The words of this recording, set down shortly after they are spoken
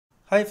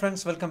Hi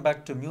friends, welcome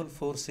back to Mule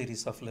 4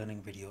 series of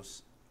learning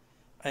videos.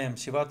 I am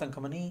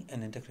Siva.thankamanee,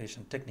 an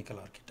integration technical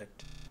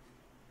architect.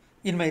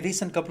 In my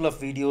recent couple of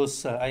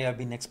videos, I have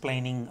been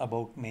explaining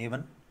about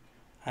Maven,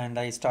 and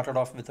I started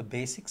off with the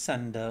basics,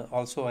 and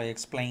also I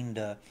explained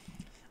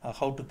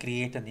how to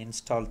create and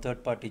install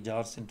third-party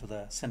jars into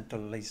the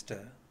centralized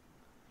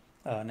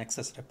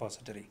Nexus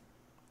repository.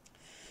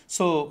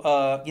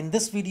 So in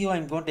this video,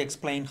 I'm going to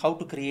explain how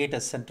to create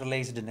a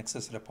centralized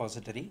Nexus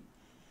repository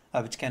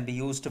which can be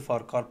used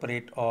for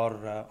corporate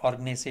or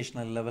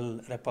organizational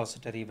level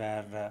repository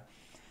where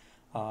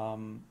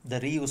the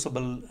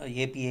reusable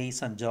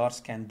APIs and jars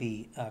can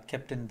be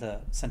kept in the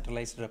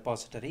centralized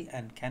repository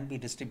and can be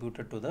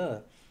distributed to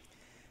the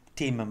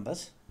team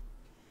members.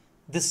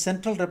 This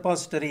central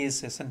repository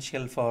is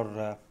essential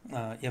for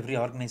every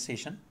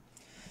organization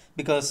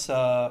because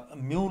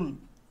Mule,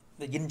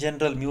 in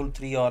general, Mule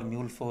 3 or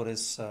Mule 4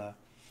 is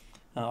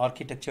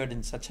architectured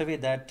in such a way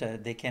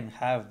that they can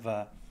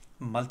have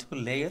multiple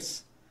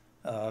layers,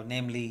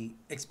 namely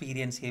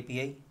experience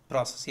API,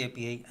 process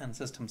API, and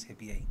systems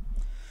API.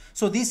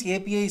 So these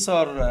APIs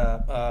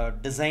are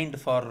designed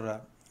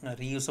for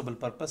reusable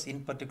purpose.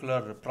 In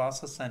particular,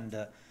 process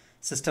and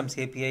systems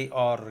API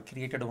are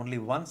created only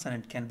once and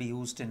it can be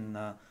used in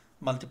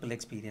multiple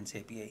experience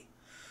API.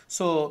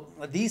 So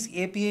these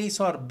APIs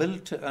are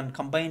built and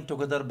combined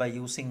together by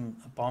using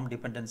POM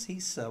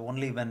dependencies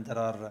only when there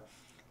are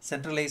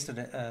centralized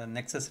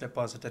Nexus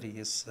repository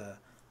is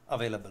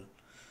available.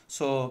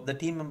 So the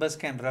team members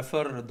can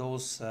refer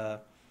those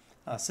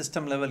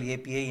system level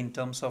API in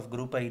terms of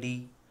group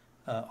ID,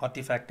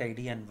 artifact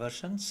ID and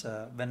versions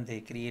when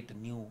they create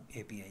new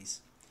APIs.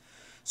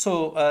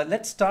 So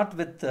let's start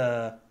with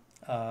the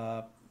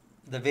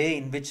way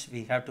in which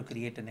we have to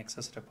create a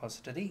Nexus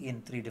repository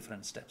in 3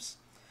 different steps.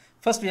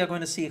 First, we are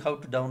going to see how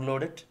to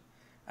download it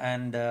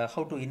and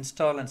how to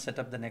install and set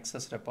up the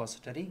Nexus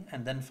repository.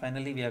 And then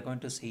finally, we are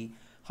going to see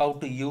how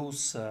to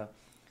use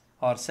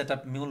or set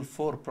up Mule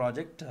 4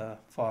 project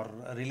for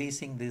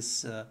releasing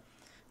this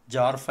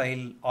jar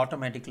file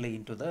automatically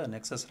into the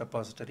Nexus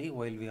repository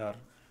while we are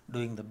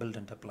doing the build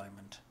and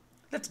deployment.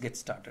 Let's get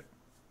started.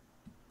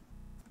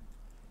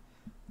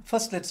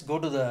 First, let's go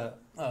to the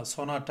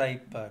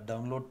Sonatype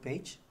download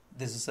page.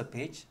 This is a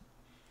page.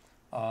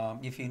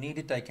 If you need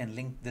it, I can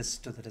link this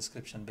to the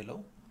description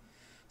below.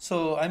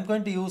 So I'm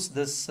going to use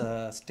this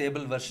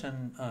stable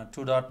version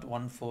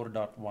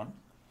 2.14.1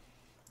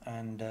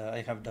 and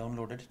I have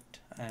downloaded it,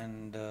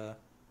 and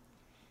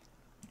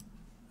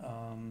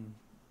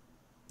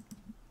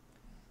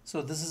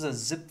so this is a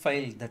zip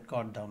file that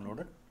got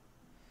downloaded.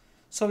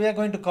 So we are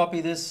going to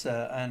copy this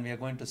and we are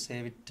going to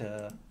save it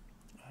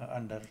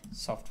under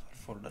software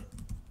folder.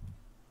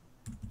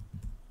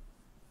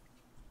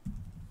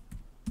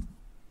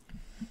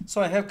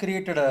 So I have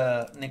created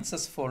a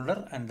Nexus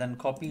folder and then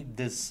copied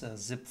this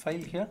zip file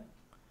here,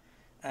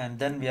 and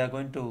then we are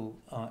going to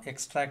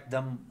extract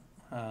them.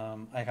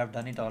 I have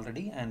done it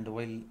already, and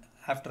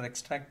after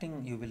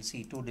extracting you will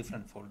see 2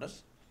 different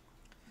folders.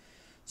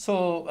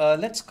 So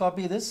let's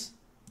copy this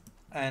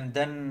and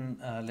then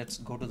let's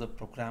go to the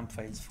program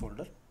files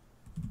folder.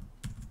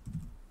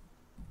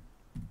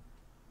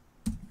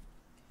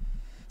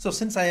 So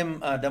since I am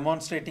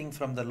demonstrating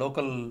from the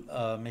local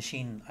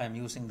machine, I am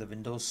using the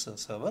Windows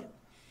server,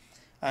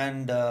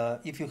 and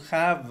if you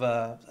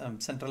have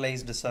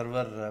centralized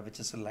server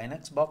which is a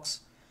Linux box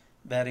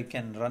where you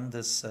can run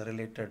this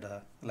related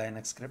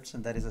Linux scripts,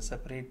 and there is a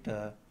separate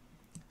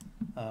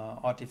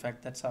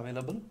artifact that's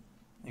available.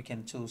 You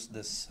can choose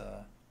this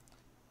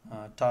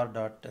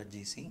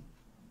tar.gc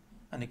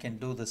and you can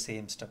do the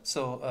same steps.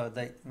 So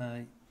the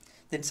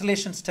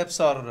installation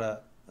steps are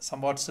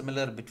somewhat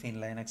similar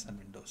between Linux and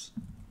Windows.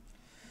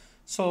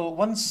 So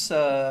once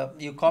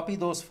you copy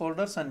those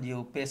folders and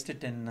you paste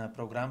it in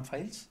program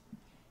files,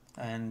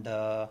 and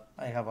I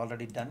have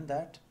already done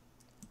that,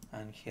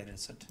 and here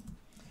is it.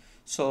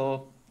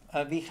 So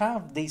we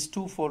have these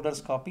 2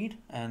 folders copied,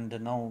 and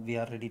now we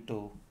are ready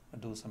to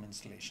do some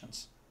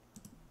installations.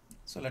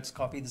 So let's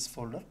copy this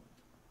folder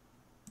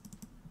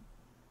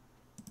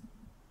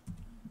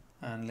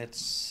and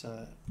let's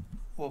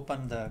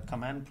open the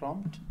command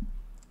prompt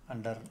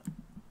under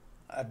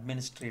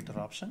administrator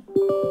option.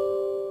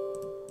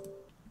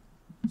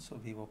 So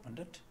we opened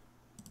it,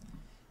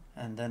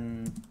 and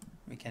then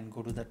we can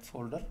go to that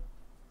folder,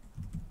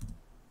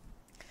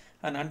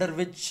 and under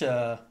which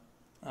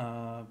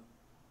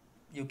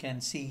you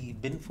can see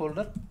bin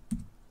folder,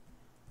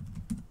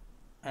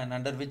 and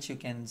under which you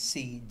can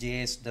see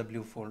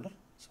JSW folder.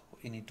 So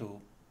you need to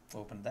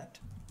open that.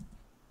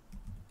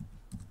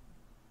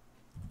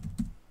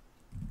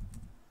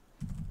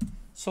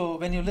 So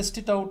when you list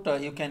it out,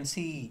 you can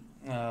see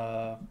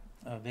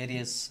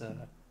various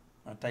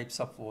types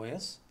of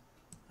OS,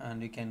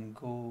 and you can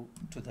go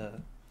to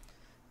the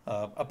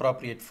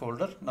appropriate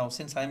folder. Now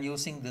since I'm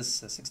using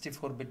this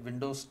 64-bit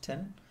Windows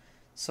 10,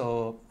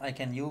 so I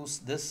can use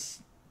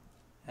this,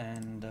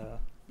 and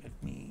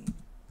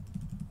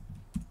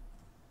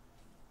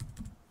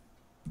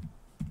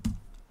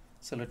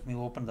let me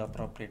open the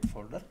appropriate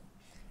folder,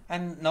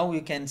 And now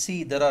you can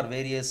see there are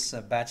various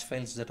batch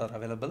files that are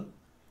available,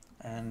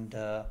 and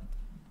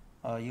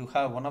you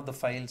have one of the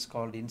files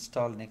called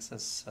install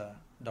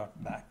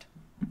nexus.bat.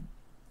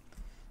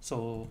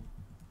 So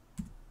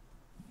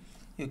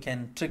you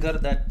can trigger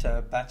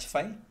that batch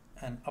file,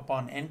 and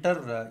upon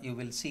enter you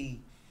will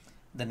see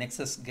the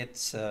Nexus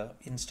gets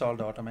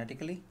installed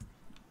automatically.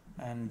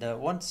 And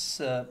once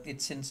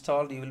it's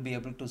installed, you will be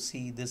able to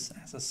see this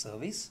as a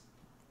service.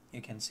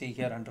 You can see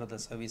here under the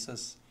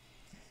services,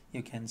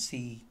 you can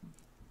see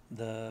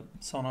the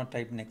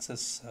Sonotype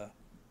Nexus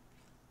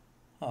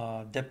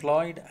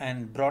deployed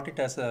and brought it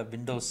as a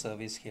Windows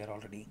service here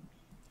already.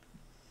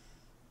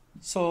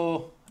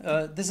 So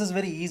this is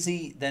very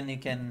easy. Then you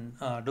can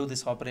do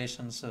these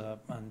operations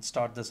and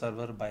start the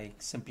server by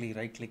simply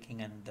right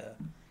clicking and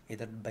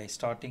either by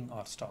starting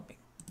or stopping.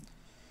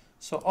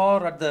 So,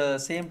 or at the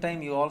same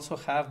time, you also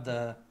have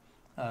the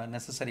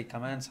necessary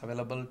commands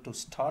available to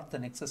start the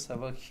Nexus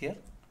server here.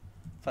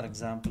 For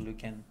example, you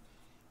can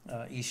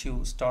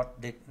issue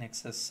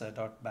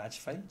start.nexus.batch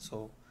file.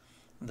 So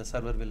the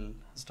server will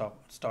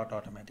start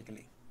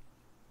automatically.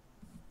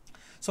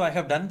 So I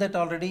have done that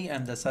already,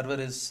 and the server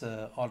is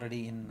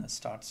already in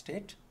start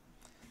state.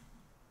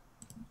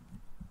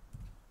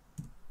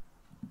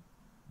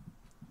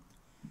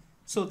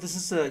 So this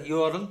is a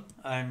URL,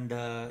 and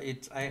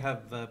I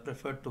have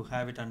preferred to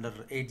have it under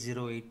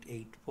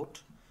 8088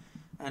 port.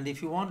 And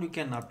if you want, you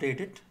can update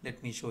it.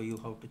 Let me show you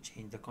how to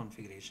change the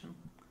configuration.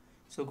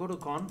 So go to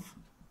conf,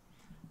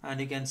 and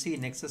you can see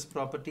Nexus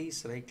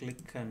properties, right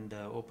click and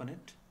open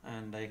it.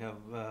 And I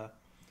have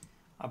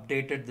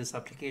updated this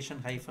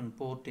application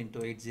 -port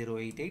into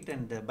 8088,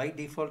 and by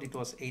default it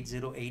was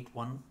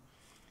 8081,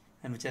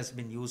 and which has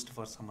been used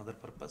for some other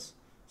purpose.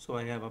 So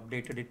I have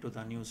updated it to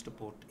the unused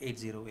port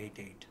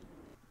 8088.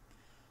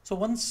 So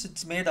once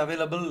it's made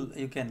available,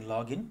 you can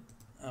log in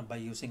by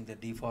using the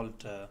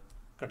default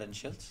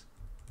credentials,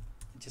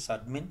 which is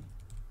admin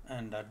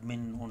and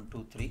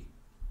admin123.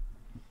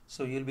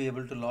 So you'll be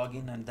able to log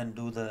in and then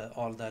do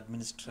all the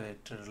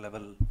administrator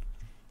level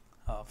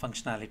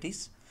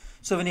functionalities.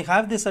 So when you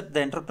have this at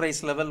the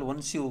enterprise level,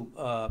 once you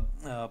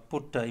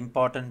put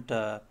important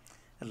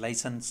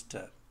licensed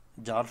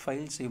jar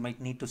files, you might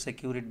need to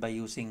secure it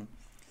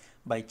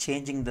by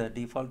changing the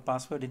default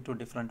password into a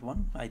different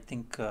one. I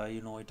think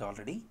you know it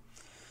already.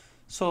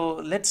 So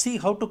let's see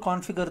how to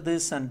configure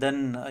this and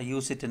then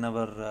use it in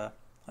our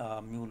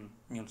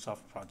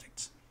MuleSoft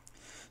projects.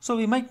 So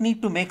we might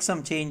need to make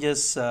some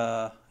changes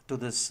to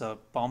this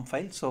POM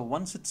file. So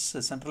once its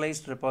a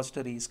centralized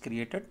repository is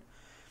created,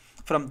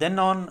 from then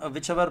on,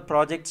 whichever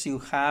projects you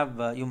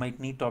have, you might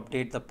need to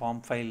update the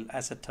POM file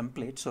as a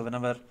template. So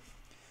whenever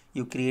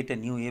you create a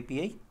new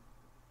API,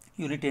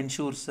 you need to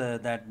ensure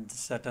that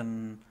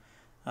certain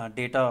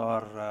data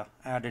are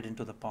added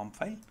into the POM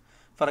file.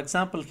 For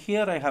example,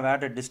 here I have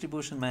added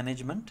distribution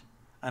management,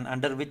 and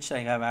under which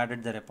I have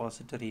added the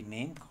repository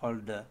name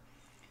called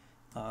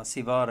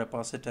siva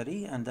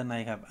repository, and then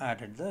I have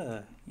added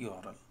the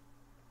URL.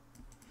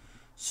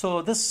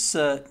 So this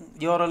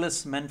URL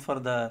is meant for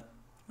the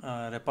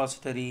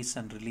repositories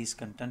and release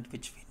content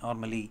which we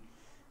normally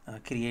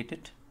create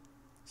it.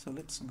 So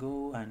let's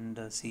go and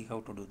see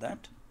how to do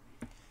that.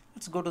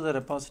 Let's go to the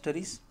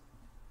repositories,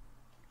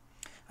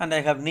 and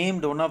I have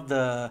named one of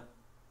the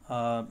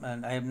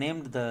and I have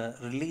named the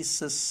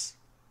releases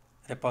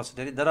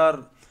repository. There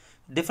are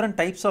different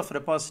types of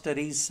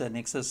repositories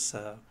Nexus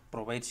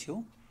provides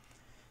you,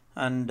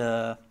 and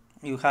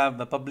you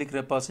have public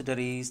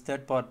repositories,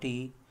 third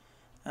party,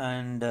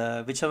 and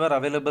whichever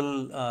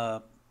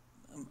available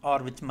or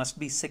which must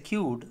be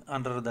secured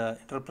under the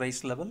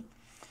enterprise level,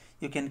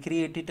 you can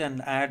create it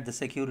and add the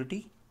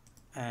security,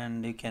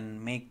 and you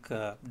can make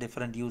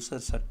different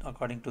users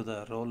according to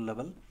the role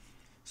level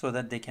so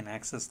that they can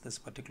access this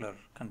particular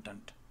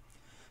content.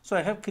 So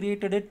I have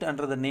created it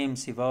under the name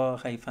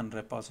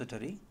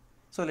siva-repository.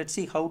 So let's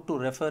see how to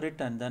refer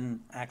it and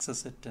then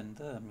access it in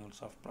the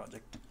MuleSoft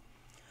project.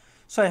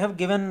 So I have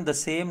given the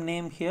same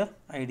name here,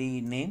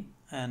 ID name,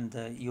 and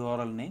the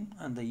URL name,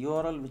 and the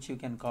URL which you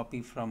can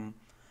copy from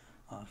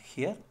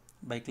here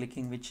by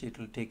clicking which it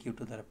will take you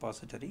to the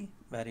repository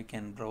where you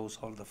can browse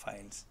all the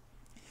files.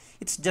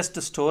 It's just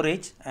a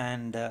storage,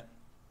 and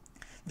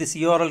this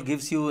URL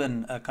gives you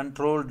a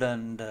controlled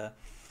and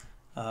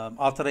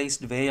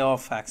authorized way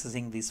of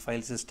accessing this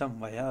file system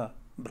via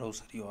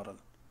browser URL.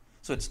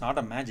 So it's not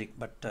a magic,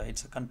 but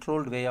it's a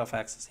controlled way of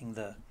accessing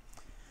the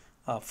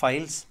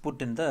files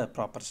put in the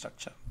proper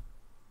structure.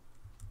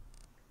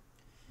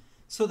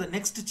 So the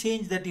next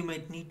change that you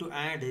might need to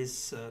add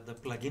is the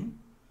plugin.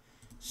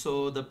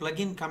 So the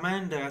plugin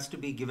command has to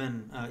be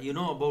given, you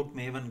know about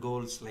Maven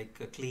goals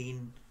like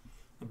clean,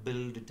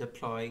 build,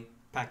 deploy,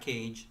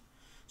 package.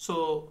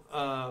 So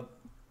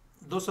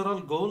those are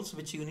all goals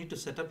which you need to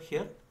set up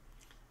here,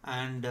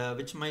 and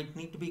which might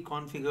need to be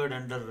configured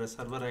under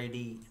server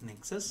ID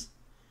Nexus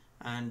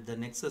and the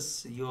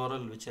Nexus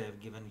URL which I have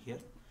given here.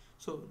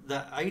 So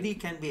the ID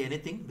can be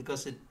anything,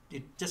 because it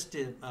just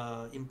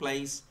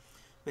implies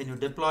when you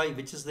deploy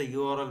which is the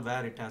URL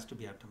where it has to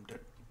be attempted.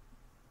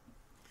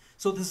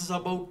 So this is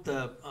about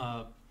the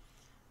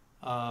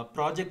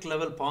project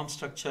level POM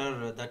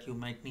structure that you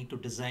might need to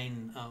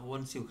design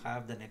once you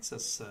have the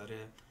Nexus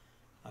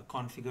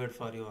configured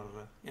for your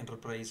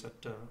enterprise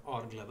at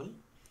org level.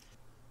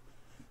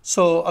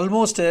 So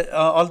almost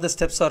all the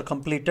steps are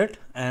completed,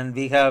 and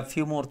we have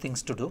few more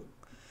things to do.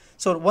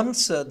 So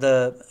once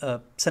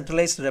the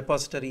centralized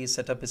repository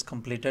setup is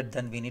completed,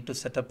 then we need to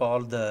set up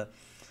all the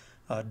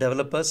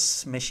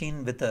developers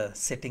machine with a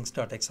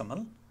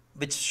settings.xml,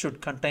 which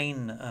should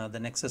contain the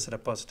Nexus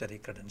repository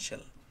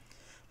credential.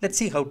 Let's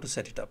see how to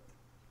set it up.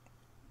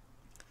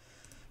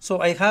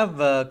 So I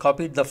have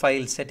copied the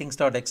file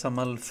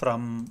settings.xml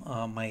from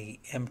my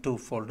M2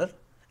 folder,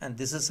 and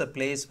this is a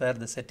place where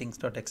the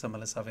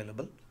settings.xml is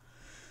available.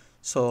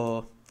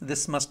 So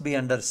this must be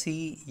under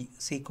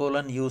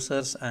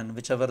C:users and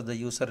whichever the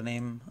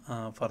username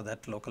for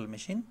that local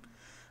machine,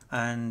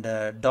 and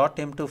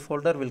 .m2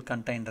 folder will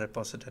contain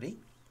repository,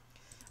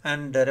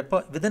 and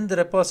within the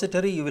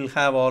repository you will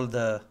have all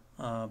the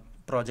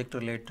project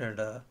related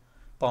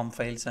POM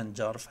files and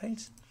jar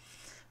files,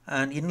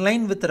 and in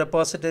line with the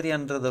repository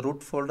under the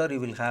root folder you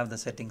will have the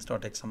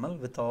settings.xml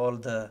with all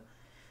the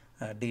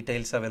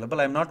details available.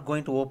 I'm not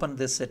going to open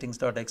this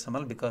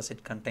settings.xml because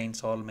it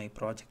contains all my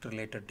project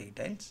related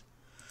details.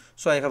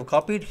 So I have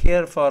copied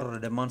here for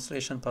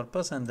demonstration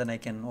purpose, and then I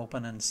can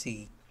open and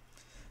see,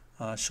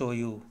 show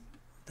you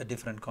the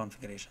different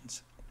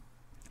configurations.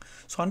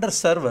 So under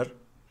server,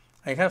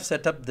 I have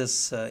set up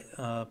this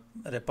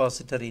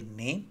repository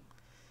name,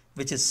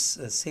 which is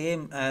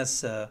same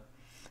as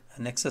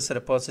Nexus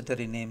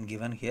repository name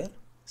given here,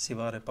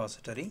 Siva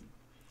repository.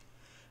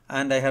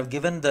 And I have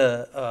given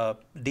the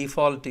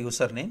default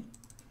username.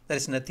 There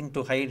is nothing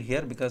to hide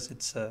here because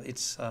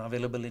it's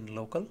available in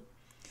local.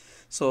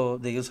 So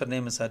the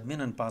username is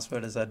admin and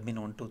password is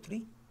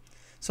admin123.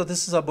 So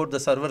this is about the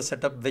server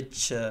setup,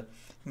 which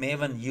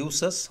Maven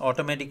uses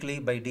automatically.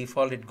 By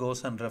default it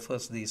goes and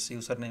refers this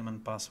username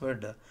and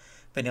password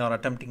when you are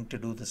attempting to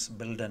do this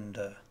build and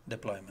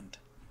deployment.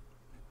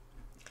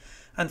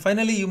 And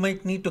finally you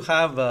might need to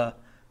have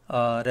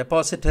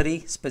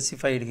repository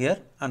specified here.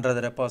 Under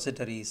the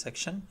repository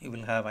section you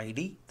will have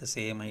ID, the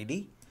same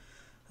ID,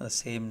 the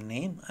same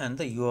name, and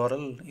the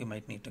URL you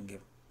might need to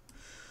give.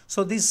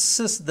 So this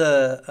is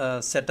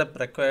the setup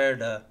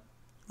required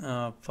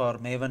for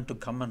Maven to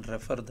come and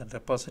refer the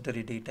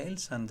repository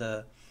details and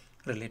the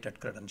related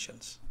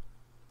credentials.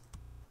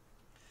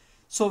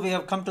 So we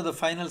have come to the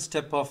final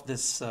step of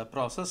this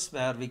process,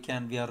 where we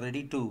are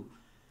ready to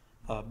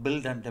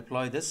build and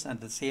deploy this.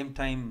 At the same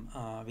time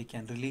we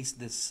can release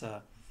this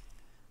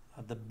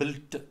the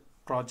built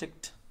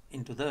project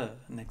into the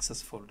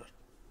Nexus folder.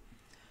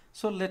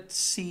 So let's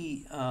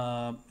see,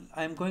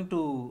 I'm going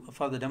to,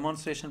 for the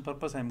demonstration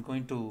purpose, I'm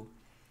going to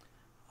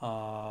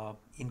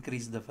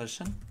increase the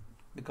version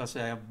because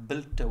I have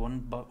built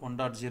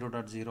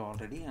 1.0.0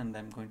 already, and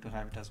I'm going to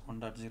have it as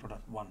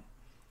 1.0.1.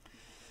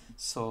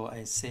 So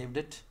I saved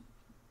it.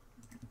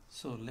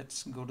 So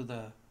let's go to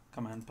the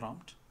command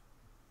prompt,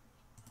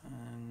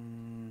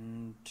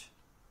 and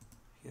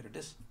here it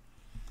is.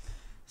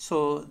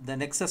 So the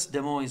Nexus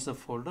demo is the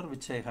folder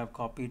which I have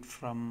copied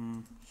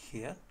from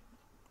here.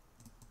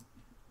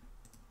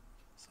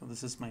 So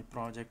this is my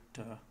project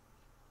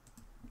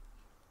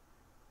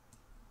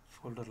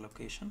folder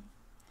location.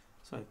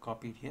 So I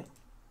copied here,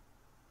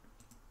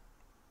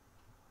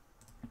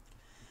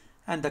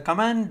 and the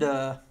command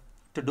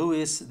to do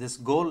is, this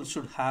goal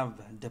should have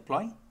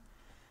deploy,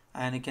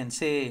 and you can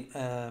say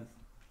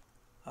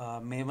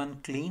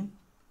Maven clean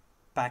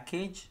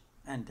package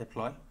and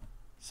deploy.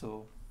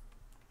 So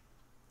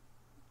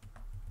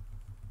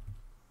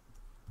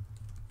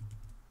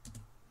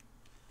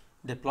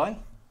deploy,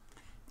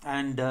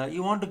 and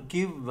you want to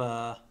give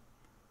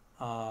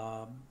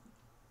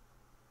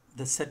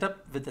the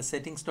setup with the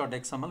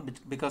settings.xml,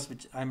 because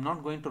I'm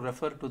not going to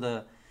refer to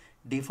the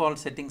default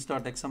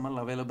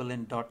settings.xml available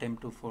in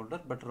 .m2 folder,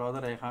 but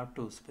rather I have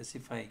to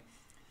specify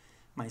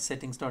my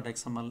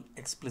settings.xml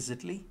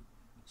explicitly.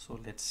 So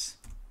let's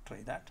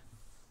try that.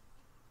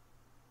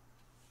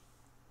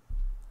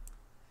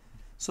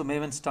 So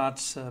Maven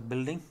starts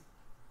building,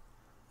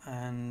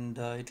 and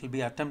it will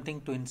be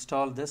attempting to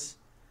install this,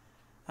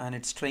 and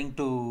it's trying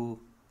to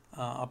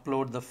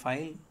upload the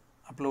file,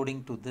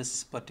 uploading to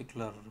this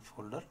particular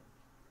folder,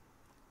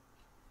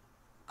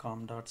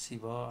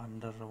 com.siva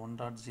under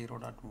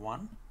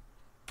 1.0.1.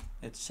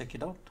 Let's check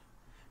it out.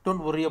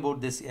 Don't worry about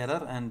this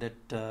error, and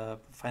it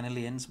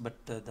finally ends,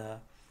 but the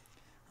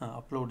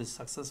upload is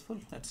successful.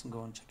 Let's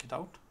go and check it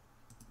out.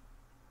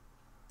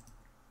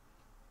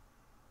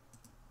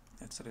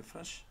 Let's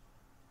refresh.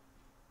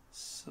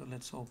 So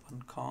let's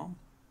open com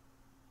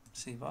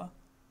siva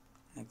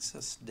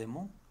Nexus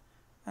demo,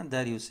 and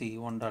there you see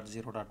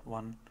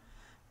 1.0.1,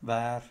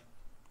 where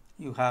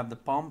you have the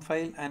POM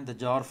file and the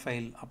jar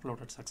file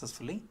uploaded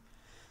successfully.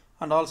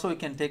 And also you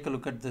can take a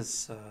look at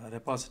this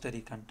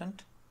repository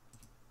content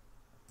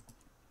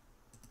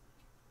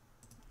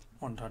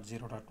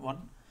 1.0.1.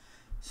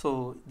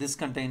 So this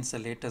contains the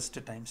latest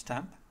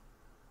timestamp,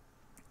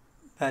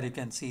 where you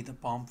can see the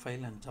POM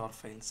file and jar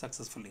file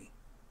successfully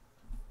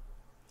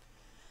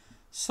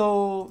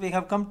So we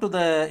have come to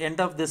the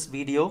end of this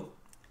video,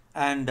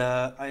 and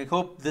I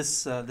hope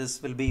this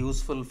will be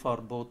useful for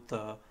both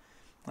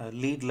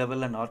lead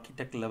level and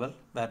architect level,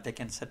 where they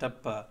can set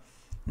up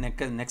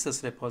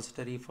Nexus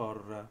repository for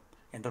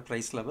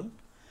enterprise level.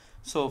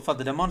 So for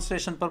the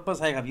demonstration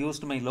purpose, I have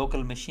used my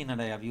local machine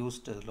and I have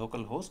used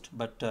local host,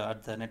 but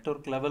at the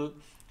network level,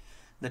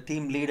 the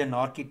team lead and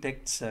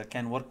architects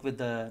can work with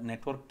the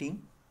network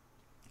team,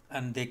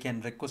 and they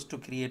can request to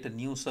create a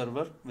new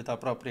server with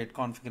appropriate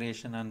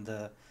configuration and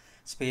the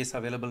space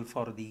available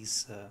for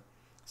these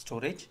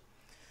storage,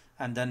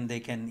 and then they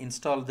can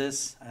install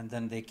this, and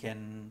then they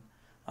can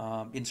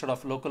instead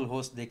of local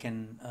host they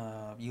can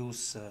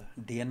use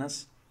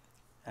DNS,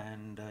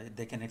 and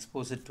they can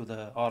expose it to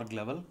the org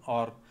level,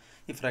 or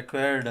if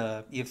required,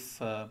 if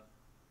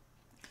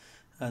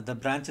the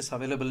branch is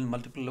available in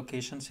multiple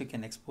locations, you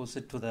can expose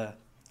it to the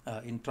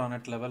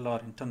intranet level or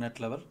internet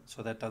level,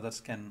 so that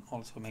others can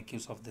also make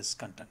use of this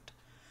content.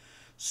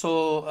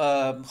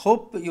 So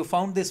hope you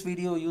found this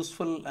video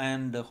useful,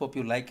 and hope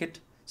you like it.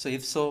 So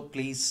if so,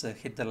 please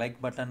hit the like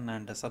button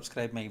and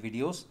subscribe my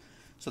videos,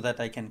 so that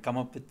I can come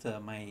up with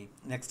my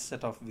next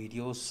set of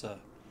videos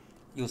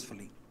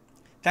usefully.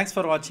 Thanks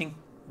for watching.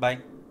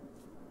 Bye.